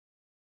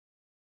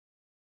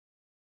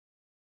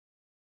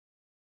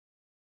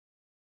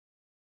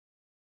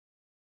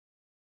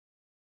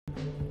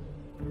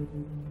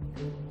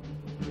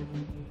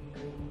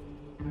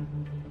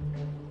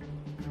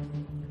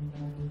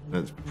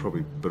It's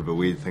probably a bit of a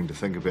weird thing to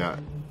think about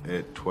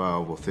at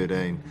 12 or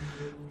 13,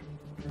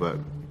 but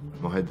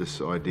I had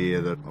this idea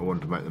that I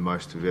wanted to make the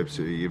most of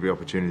absolutely every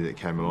opportunity that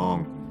came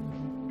along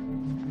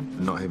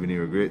and not have any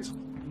regrets.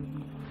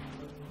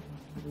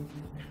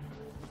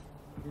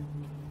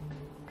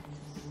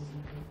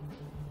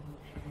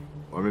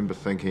 I remember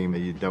thinking that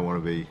you don't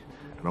want to be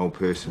an old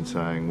person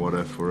saying what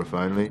if or if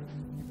only.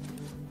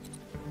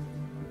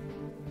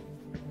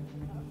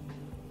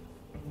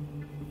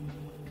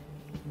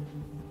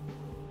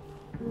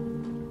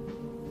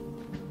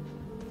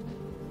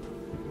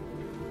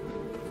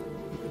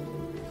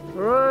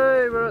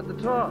 Hooray, we're at the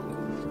top.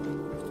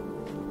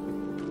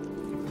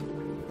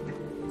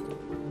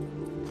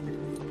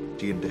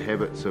 You get into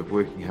habits of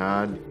working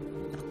hard,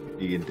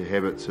 you get into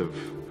habits of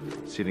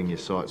setting your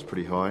sights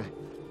pretty high,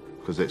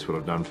 because that's what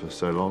I've done for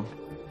so long.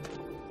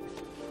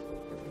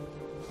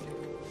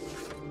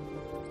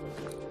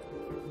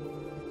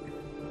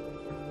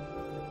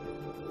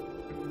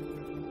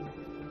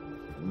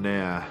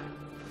 Now,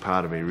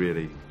 part of me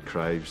really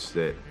craves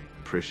that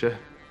pressure,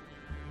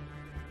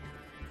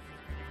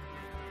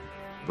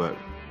 but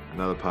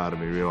another part of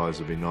me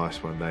realises it'd be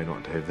nice one day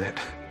not to have that.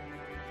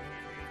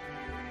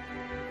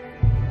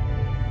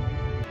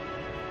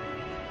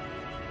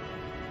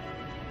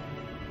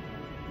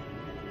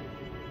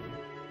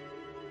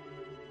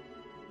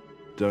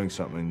 Doing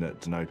something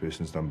that no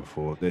person's done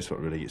before, that's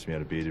what really gets me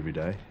out of bed every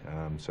day.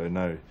 So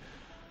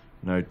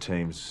no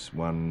teams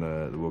won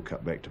the World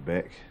Cup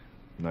back-to-back,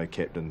 no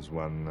captains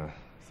won the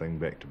thing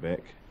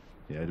back-to-back.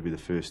 You know, to be the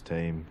first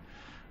team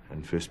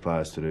and first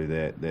players to do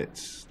that,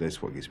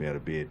 that's what gets me out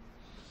of bed.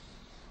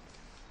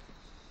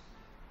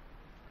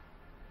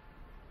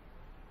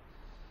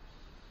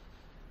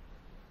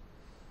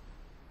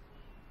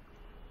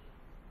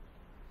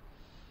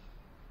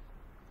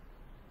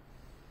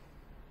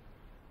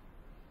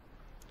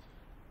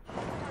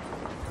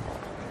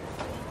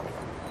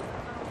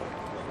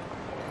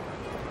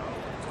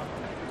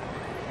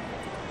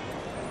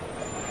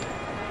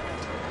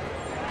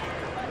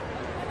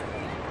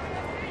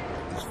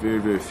 Very,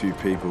 very few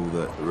people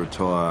that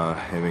retire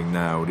having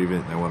nailed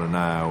everything they want to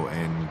nail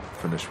and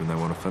finish when they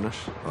want to finish.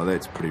 Oh,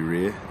 that's pretty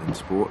rare in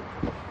sport.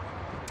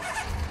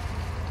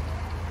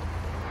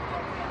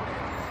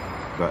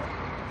 But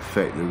the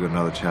fact that we've got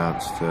another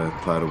chance to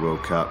play at a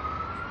World Cup,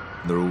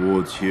 the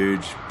reward's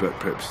huge, but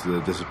perhaps the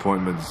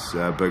disappointment's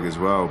big as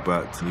well,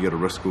 but you've got to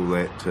risk all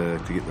that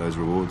to get those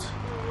rewards.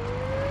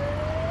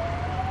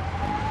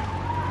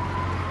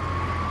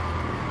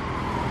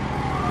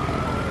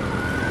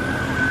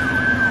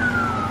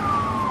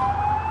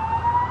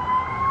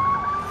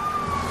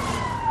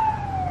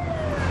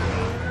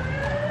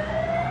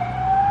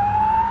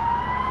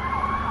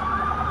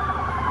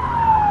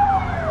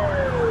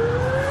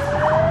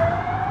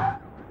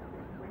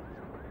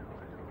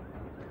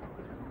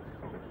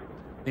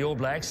 The All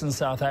Blacks in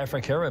South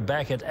Africa are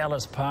back at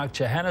Ellis Park,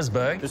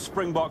 Johannesburg. The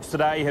Springboks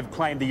today have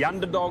claimed the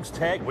underdogs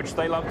tag, which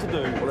they love to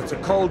do. Well, it's a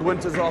cold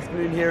winter's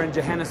afternoon here in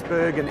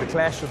Johannesburg, and the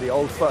clash of the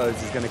old foes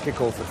is going to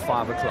kick off at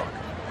 5 o'clock.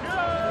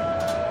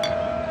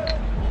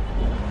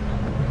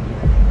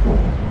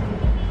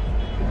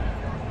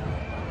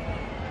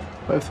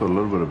 I've thought a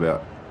little bit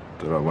about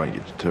that I won't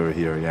get to tour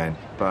here again,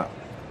 but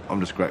I'm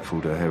just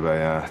grateful to have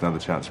another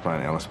chance to play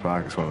in Ellis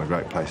Park. It's one of the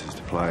great places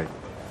to play.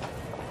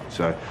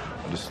 So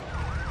I'm just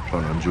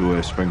trying to enjoy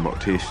a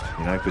Springbok test,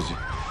 you know, because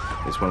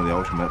it's one of the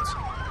ultimates.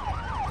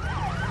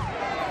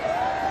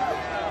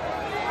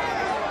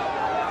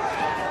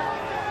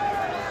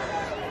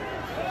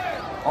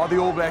 Are the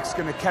All Blacks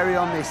going to carry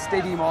on their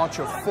steady march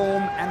of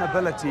form and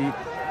ability,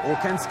 or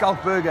can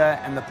Skalkberger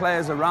and the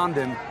players around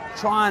him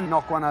try and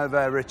knock one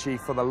over Richie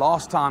for the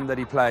last time that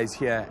he plays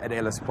here at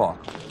Ellis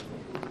Park?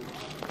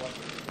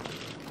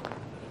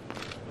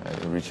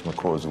 Richie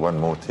McCaw's won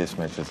more test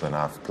matches than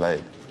I've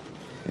played.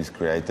 He's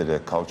created a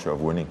culture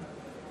of winning.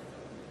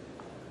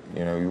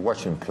 You know, you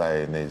watch him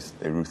play and there's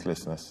a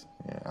ruthlessness.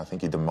 Yeah, I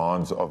think he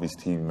demands of his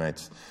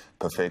teammates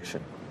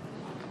perfection.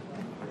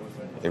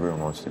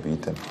 Everyone wants to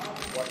beat him.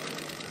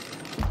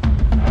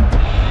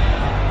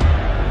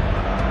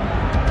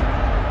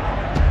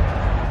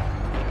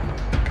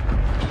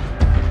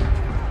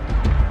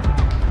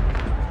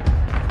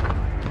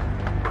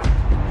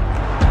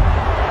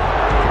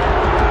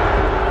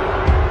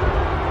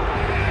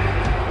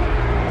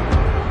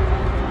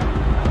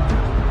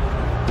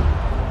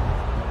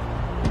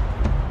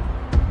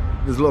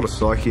 There's a lot of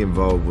psyche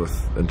involved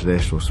with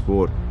international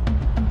sport.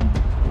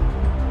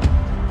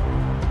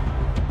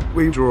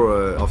 We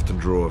often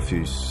draw a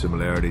few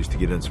similarities to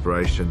get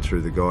inspiration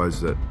through the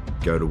guys that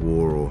go to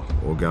war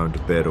or go into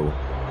battle.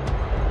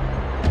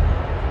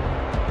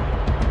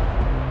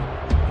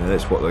 And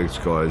that's what those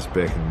guys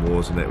back in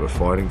wars and that were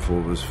fighting for,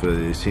 was for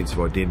their sense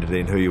of identity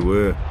and who you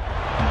were.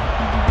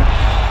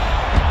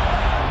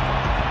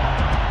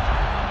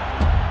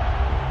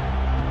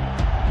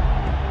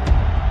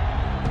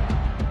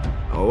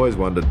 I always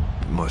wondered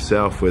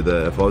myself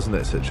whether, if I was in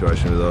that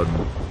situation, whether I'd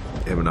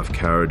have enough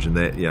courage and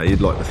that.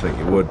 You'd like to think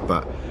you would,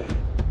 but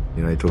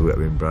you talk about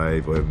being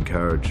brave or having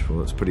courage.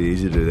 Well, it's pretty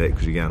easy to do that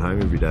because you're going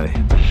home every day.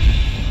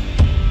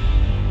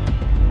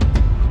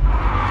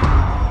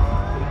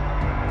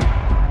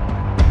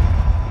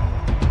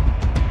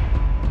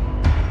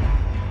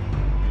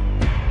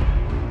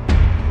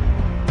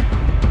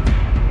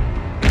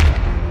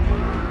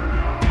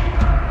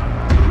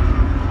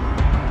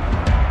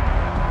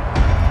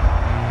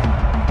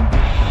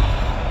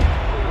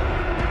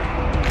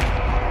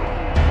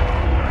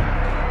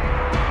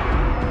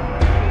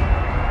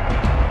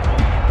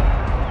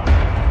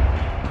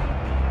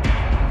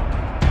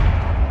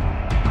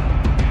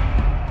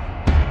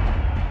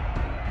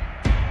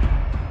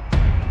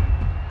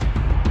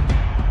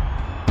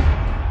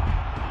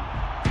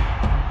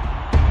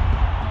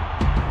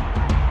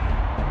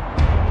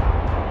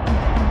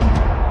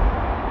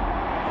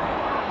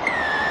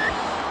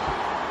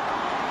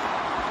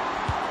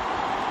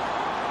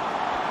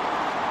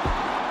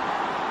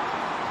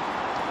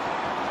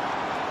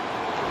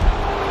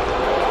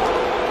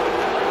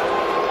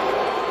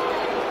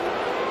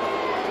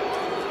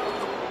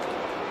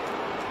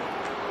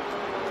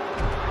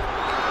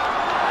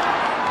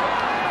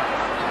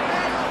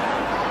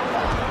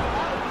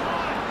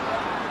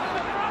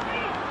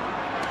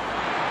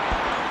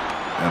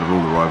 Out of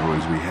all the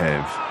rivalries we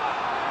have,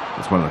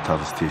 it's one of the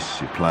toughest tests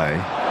you play,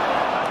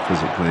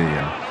 physically,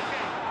 and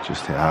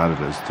just how hard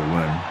it is to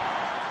win.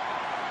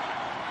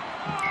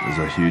 There's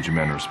a huge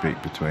amount of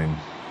respect between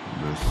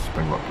the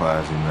Springbok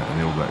players and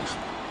the All Blacks.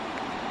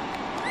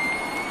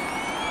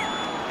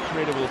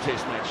 Incredible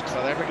test match.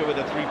 South Africa with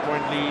a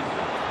 3-point lead,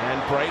 and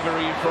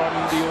bravery from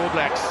the All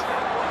Blacks.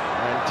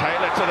 And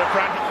Taylor to the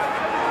front.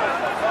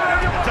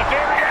 It's a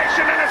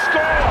variation and a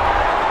score!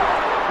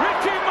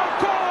 Richie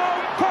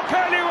McCaw,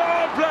 Kokali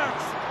All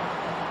Blacks!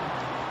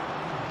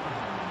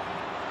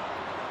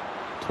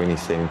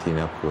 2017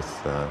 up with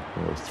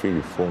 3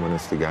 to 4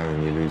 minutes to go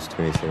and you lose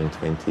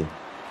 27-20.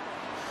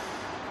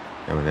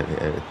 I mean,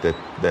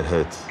 that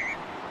hurts.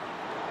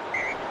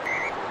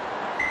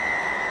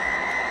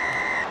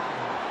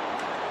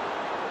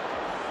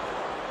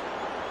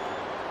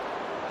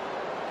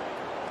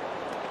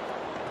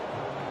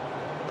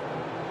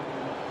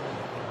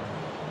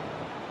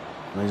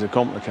 He's a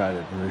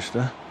complicated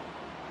rooster.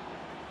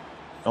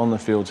 On the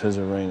field's his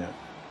arena.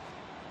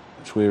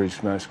 It's where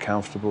he's most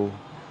comfortable.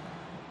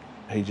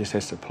 He just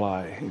has to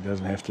play. He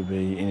doesn't have to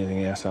be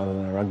anything else other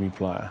than a rugby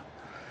player.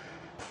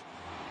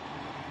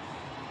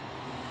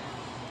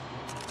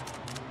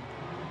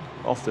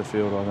 Off the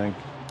field, I think,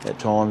 at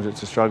times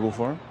it's a struggle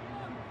for him.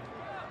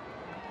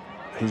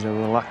 He's a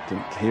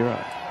reluctant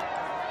hero.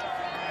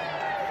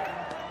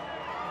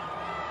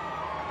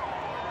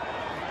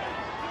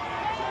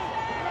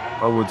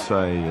 I would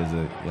say, as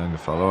a younger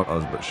fellow, I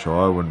was a bit shy.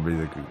 I wouldn't be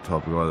the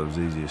type of guy that was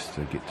easiest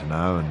to get to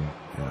know,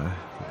 and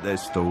that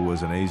still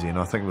wasn't easy. And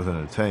I think within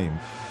a team,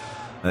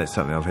 that's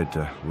something I've had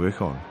to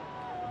work on.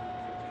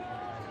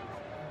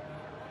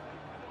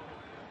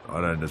 I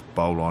don't just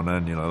bowl on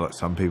in, like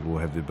some people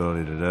have the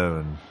ability to do,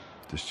 and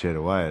just chat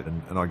away at it.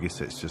 And I guess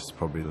that's just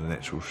probably the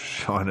natural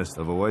shyness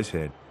I've always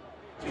had.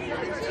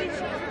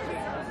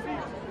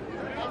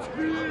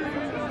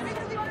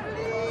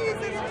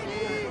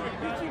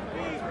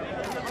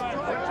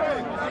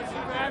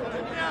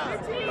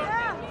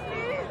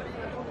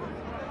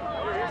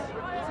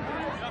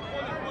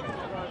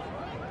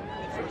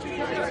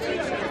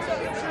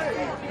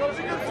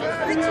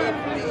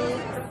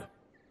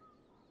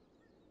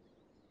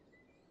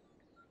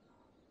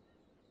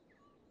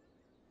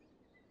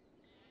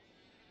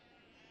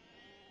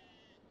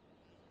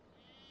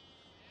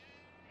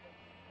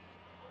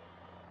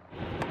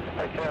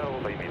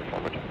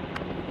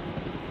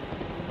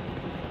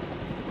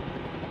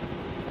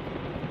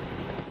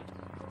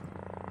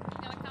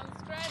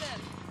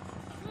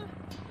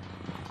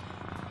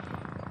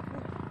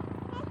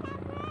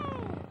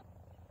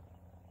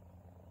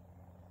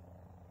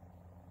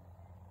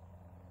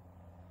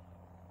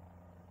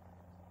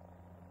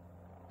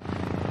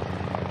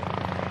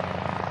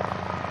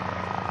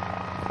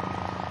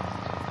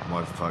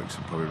 My folks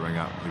will probably ring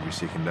up every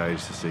second day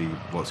just to see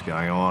what's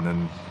going on,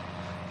 and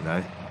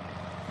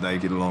they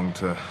get along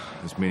to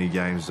as many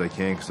games as they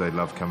can because they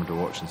love coming to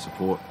watch and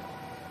support.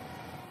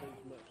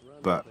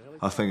 But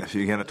I think if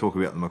you're going to talk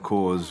about the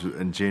McCaws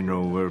in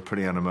general, we're a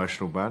pretty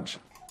unemotional bunch.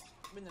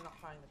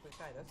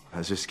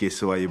 I just guess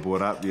the way you're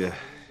brought up, you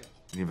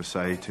never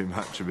say too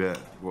much about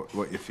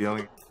what you're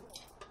feeling.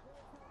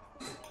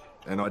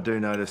 And I do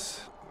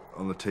notice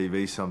on the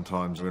TV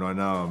sometimes, when I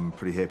know I'm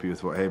pretty happy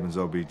with what happens,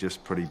 I'll be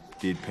just pretty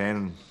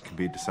deadpan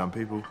compared to some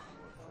people.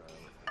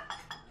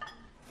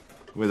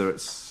 Whether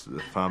it's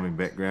the farming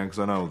background, because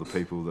I know all the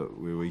people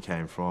where we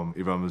came from,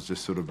 everyone was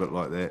just sort of a bit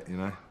like that,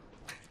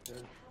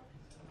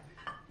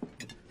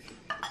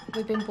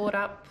 We've been brought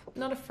up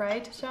not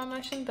afraid to show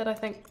emotion, but I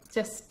think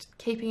just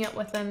keeping it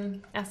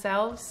within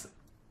ourselves.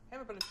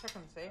 Have a bit of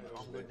chicken, see?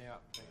 I'm good now,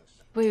 thanks.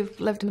 We've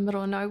lived in the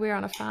middle of nowhere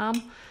on a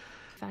farm.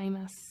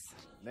 Famous.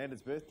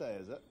 Leonard's birthday,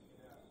 is it?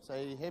 So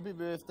happy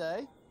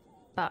birthday.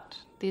 but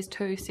there's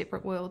two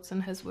separate worlds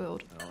in his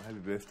world. Oh, happy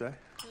birthday.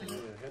 Yeah,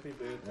 happy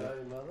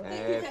birthday, Mother.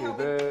 Happy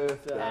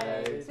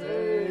birthday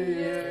to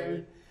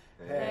you.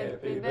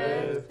 Happy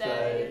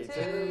birthday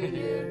to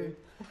you.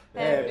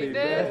 Happy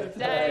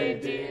birthday,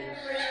 dear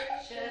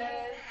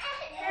Richard.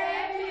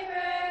 Happy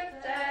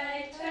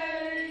birthday to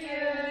you.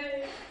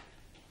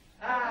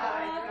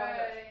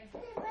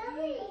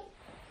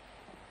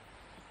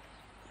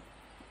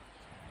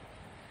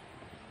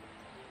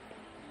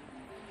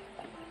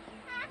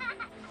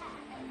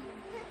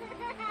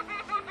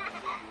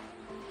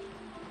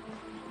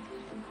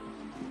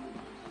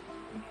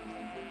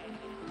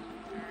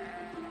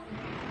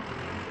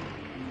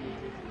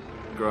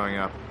 Growing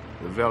up,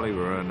 the valley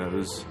we're in, it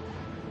was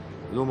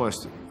when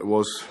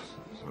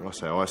I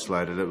say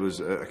isolated, it was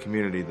a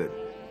community that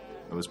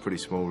it was pretty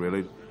small,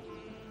 really.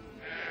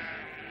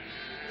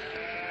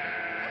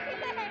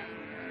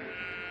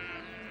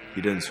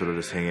 You didn't sort of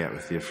just hang out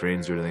with your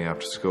friends or anything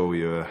after school.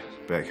 You were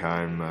back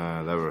home.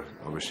 They were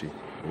obviously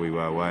a wee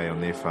way away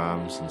on their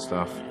farms and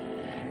stuff.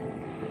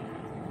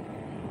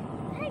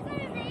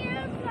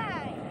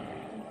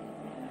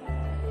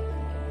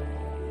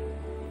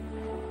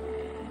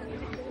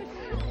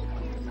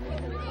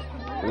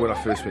 When I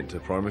first went to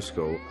primary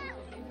school,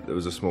 it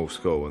was a small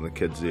school and the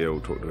kids there all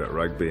talked about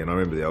rugby, and I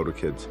remember the older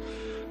kids,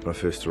 when I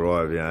first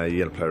arrived, you're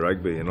going to play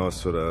rugby, and I was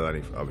sort of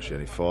obviously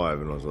only 5,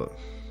 and I was like,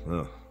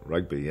 oh,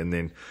 rugby. And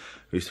then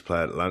we used to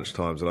play it at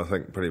lunchtimes, and I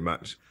think pretty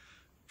much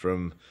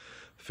from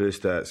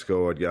first day at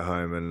school I'd go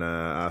home and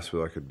ask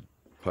whether I could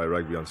play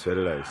rugby on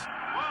Saturdays.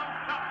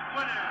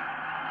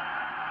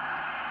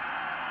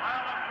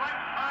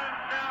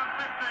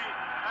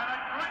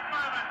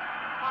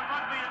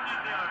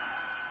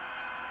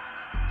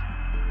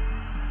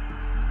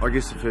 I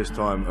guess the first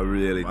time I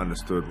really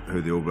understood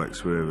who the All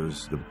Blacks were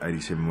was the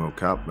 '87 World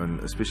Cup,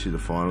 and especially the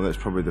final. That's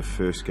probably the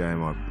first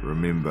game I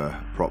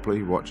remember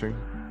properly watching.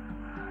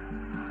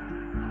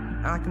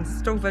 I can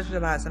still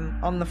visualise him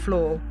on the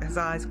floor, his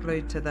eyes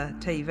glued to the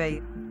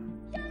TV.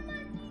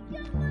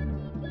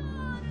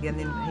 And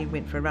then he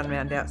went for a run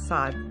round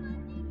outside.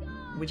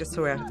 We just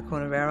saw out of the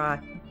corner of our eye.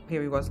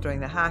 Here he was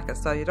doing the haka,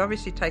 so he'd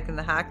obviously taken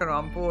the haka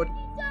on board.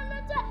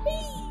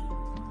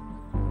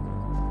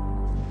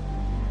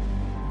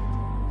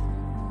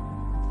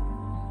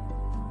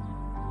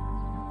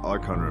 I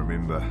kind of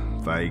remember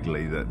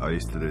vaguely that I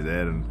used to do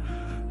that, and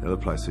the other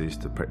place I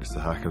used to practice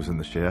the haka was in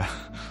the shower.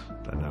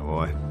 Don't know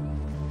why.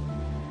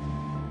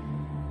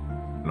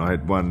 And I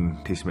had one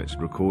test match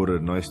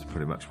recorded, and I used to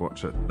pretty much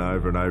watch it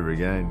over and over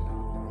again.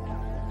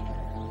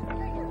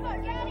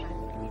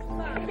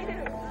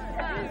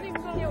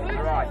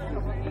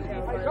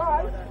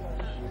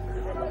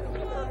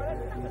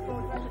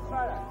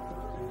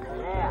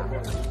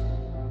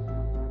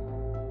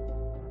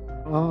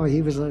 Oh,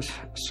 he was a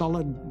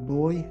solid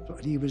boy.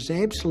 He was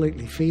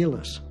absolutely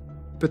fearless.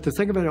 But the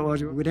thing about it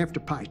was we'd have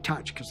to play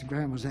touch because the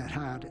ground was that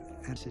hard.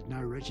 And I said, no,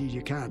 Richie,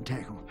 you can't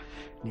tackle.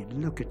 And he'd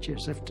look at you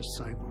as if to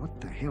say,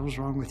 what the hell's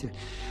wrong with you?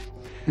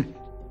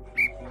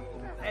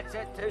 That's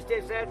it, 2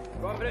 steps in.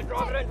 Drop it in.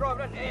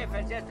 Yeah,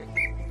 fantastic.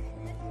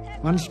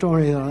 One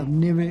story that I've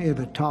never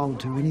ever told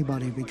to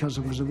anybody because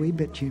it was a wee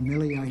bit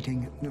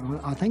humiliating.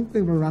 I think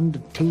we were under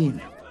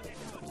 10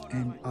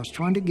 and I was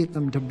trying to get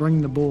them to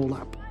bring the ball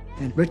up.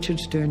 And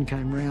Richard's turn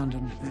came round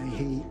and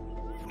he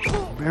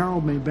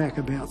barreled me back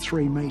about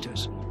 3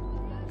 metres.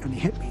 And he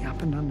hit me up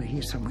and under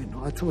here somewhere. And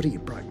I thought he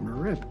had broken my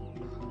rib.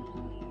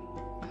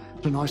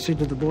 And I said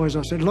to the boys,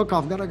 I said, look,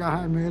 I've got to go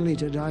home early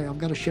today. I've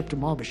got to shift a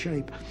mob of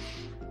sheep.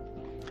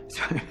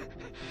 So,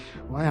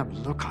 wow,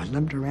 look, I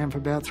limped around for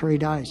about 3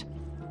 days.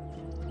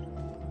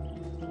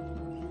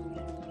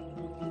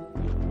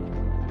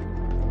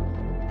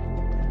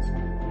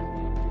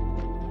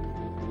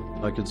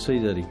 I could see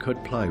that he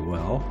could play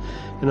well,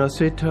 and I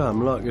said to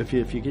him, look, if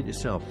you get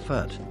yourself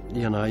fit,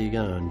 you know, you're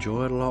going to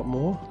enjoy it a lot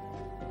more.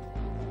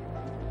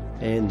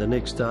 And the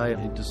next day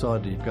he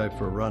decided he'd go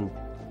for a run.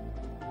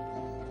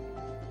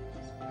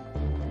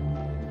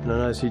 And I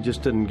noticed he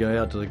just didn't go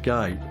out to the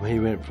gate. He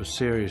went for a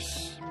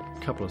serious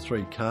couple of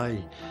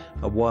 3K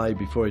away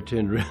before he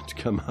turned around to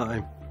come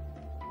home.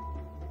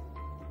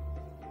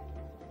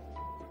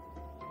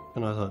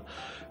 And I thought,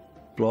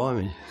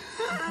 blimey.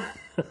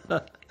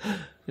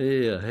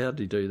 Yeah, how'd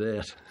he do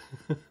that?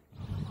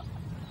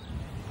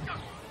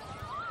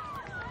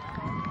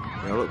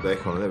 I look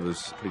back on it, that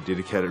was pretty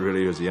dedicated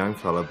really as a young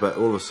fella, but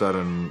all of a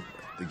sudden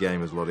the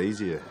game was a lot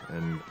easier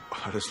and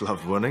I just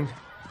loved winning.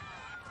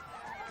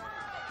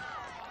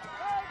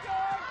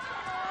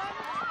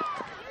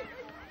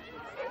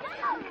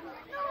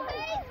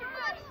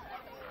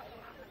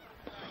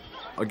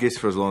 I guess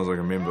for as long as I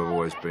can remember, I've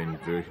always been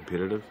very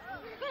competitive.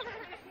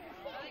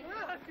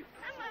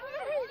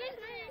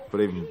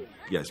 But even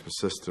against my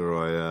sister,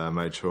 I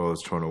made sure I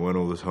was trying to win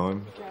all the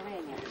time.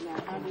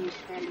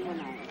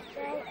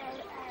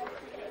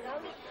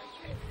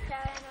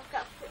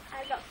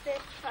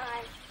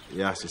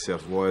 You ask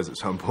yourself, why is it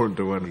so important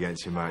to win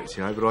against your mates,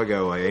 you know? But I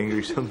go away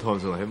angry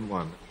sometimes when I haven't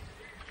won.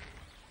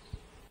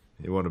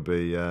 You want to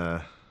be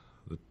in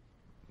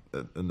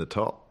the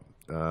top,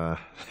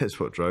 That's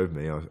what drove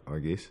me, I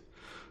guess.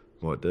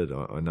 Well, it did.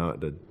 I know it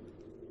did.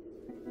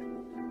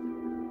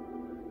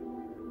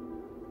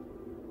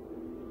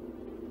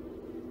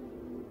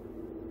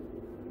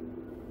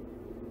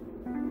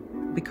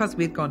 Because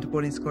we'd gone to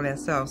boarding school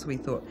ourselves, we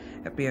thought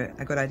it'd be a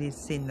good idea to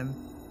send them.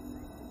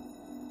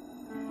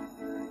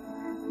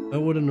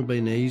 It wouldn't have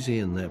been easy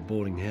in that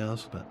boarding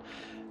house, but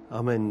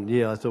I mean,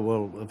 yeah, I thought,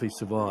 well, if he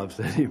survives,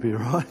 then he'd be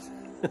right.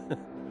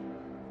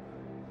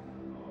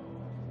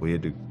 We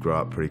had to grow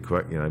up pretty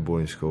quick, you know,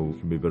 boarding school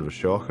can be a bit of a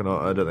shock, and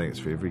I don't think it's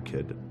for every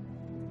kid.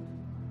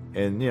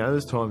 And, you know,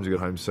 there's times you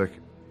get homesick,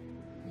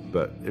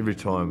 but every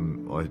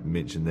time I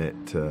mention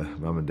that to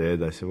Mum and Dad,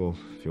 they say, well,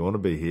 if you want to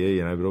be here,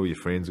 you know, but all your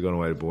friends have gone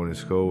away to boarding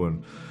school,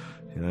 and,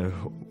 you know,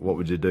 what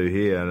would you do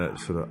here? And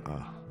it's sort of,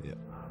 yeah.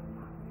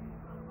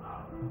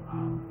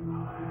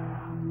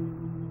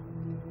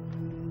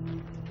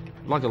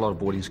 Like a lot of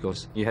boarding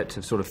schools, you had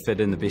to sort of fit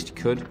in the best you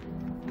could,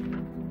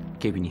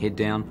 keeping your head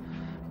down,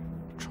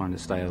 trying to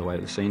stay out of the way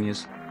of the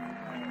seniors.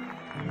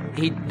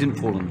 He didn't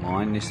fall in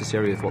line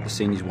necessarily with what the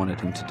seniors wanted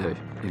him to do.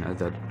 You know,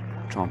 they'd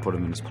try and put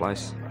him in his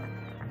place.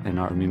 And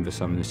I remember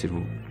some of them said,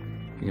 well,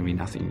 you're going to be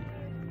nothing,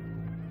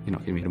 you're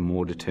not going to be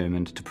more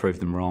determined to prove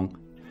them wrong.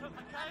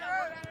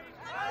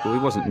 Well, he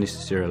wasn't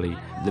necessarily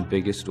the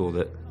biggest or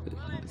the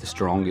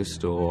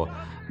strongest, or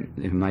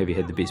maybe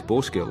had the best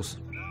ball skills,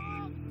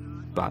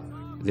 but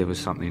there was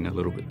something a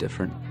little bit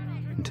different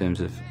in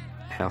terms of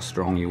how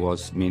strong he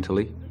was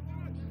mentally.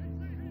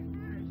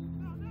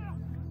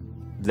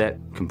 That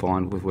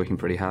combined with working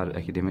pretty hard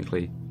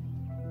academically.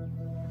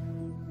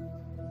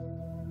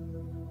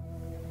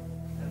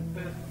 And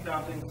first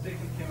counting,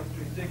 second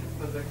chemistry, second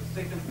physics,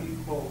 second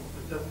people,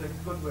 statistics,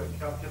 good work,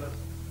 calculus,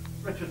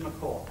 Richard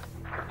McCaw.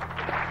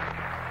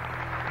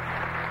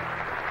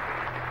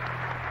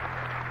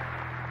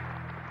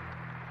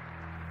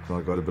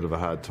 I got a bit of a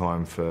hard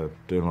time for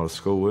doing a lot of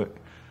schoolwork,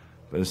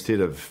 but instead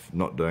of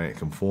not doing it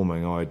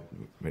conforming, I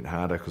went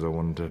harder because I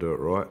wanted to do it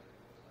right.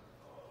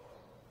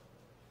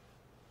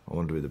 I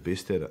wanted to be the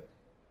best at it.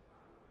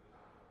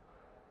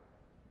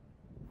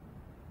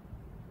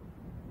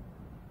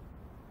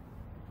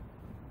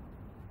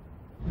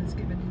 Was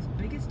given his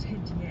biggest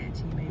hint yet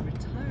he may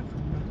retire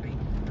from rugby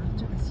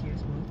after this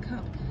year's World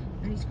Cup.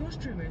 And he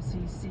squashed rumours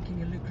he's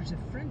seeking a lucrative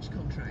French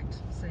contract,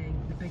 saying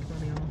the big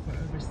money on offer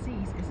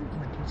overseas isn't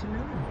likely to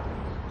lure him.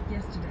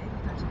 Yesterday,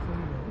 the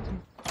 34-year-old who...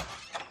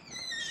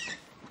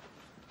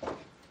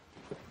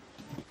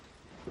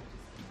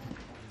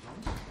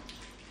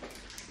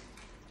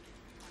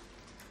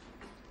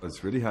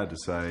 It's really hard to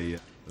say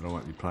that I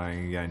won't be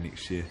playing again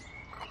next year.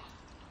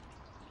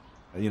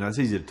 You know, it's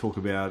easy to talk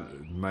about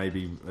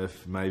maybe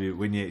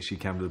when you actually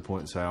come to the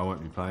point and say I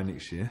won't be playing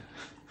next year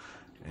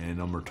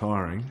and I'm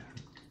retiring.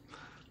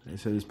 And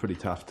so it's pretty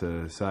tough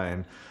to say,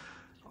 and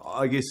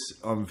I guess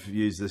I've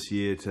used this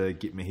year to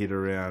get my head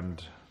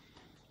around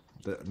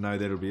that, no,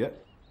 that'll be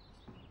it.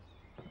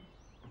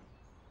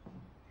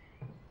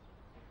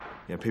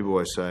 You know, people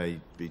always say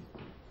be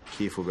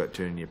careful about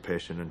turning your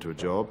passion into a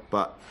job,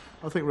 but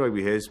I think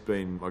rugby has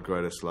been my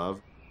greatest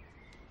love.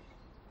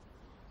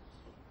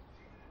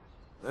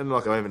 And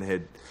like, I haven't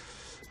had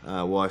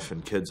a wife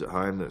and kids at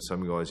home that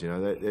some guys, you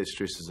know, that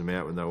stresses them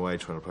out when they're away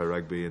trying to play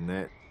rugby and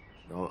that.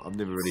 I've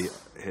never really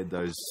had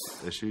those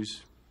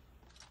issues.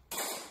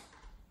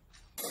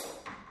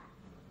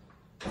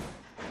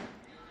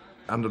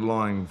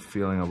 Underlying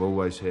feeling I've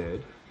always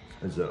had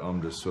is that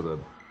I'm just sort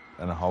of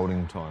in a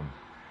holding time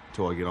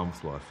till I get on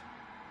with life.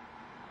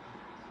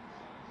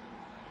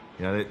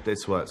 You know,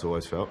 that's the way it's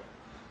always felt,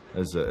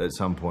 is that at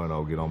some point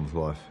I'll get on with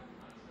life.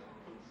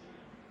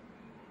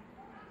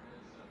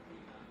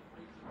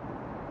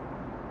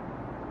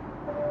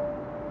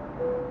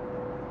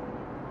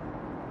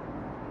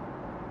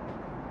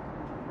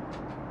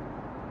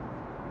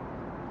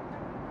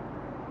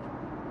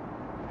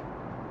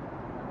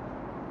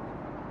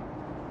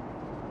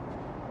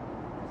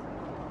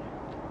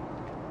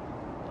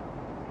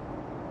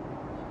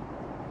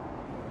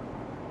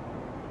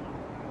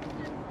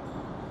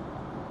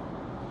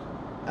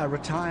 A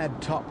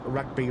retired top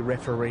rugby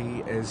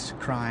referee is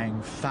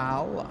crying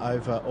foul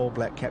over All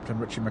Black captain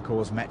Richie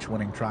McCaw's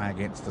match-winning try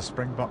against the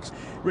Springboks.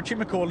 Richie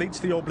McCaw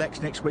leads the All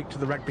Blacks next week to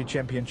the Rugby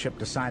Championship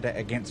decider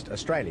against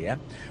Australia,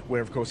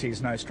 where of course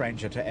he's no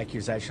stranger to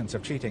accusations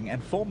of cheating,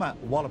 and former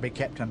Wallaby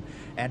captain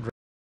and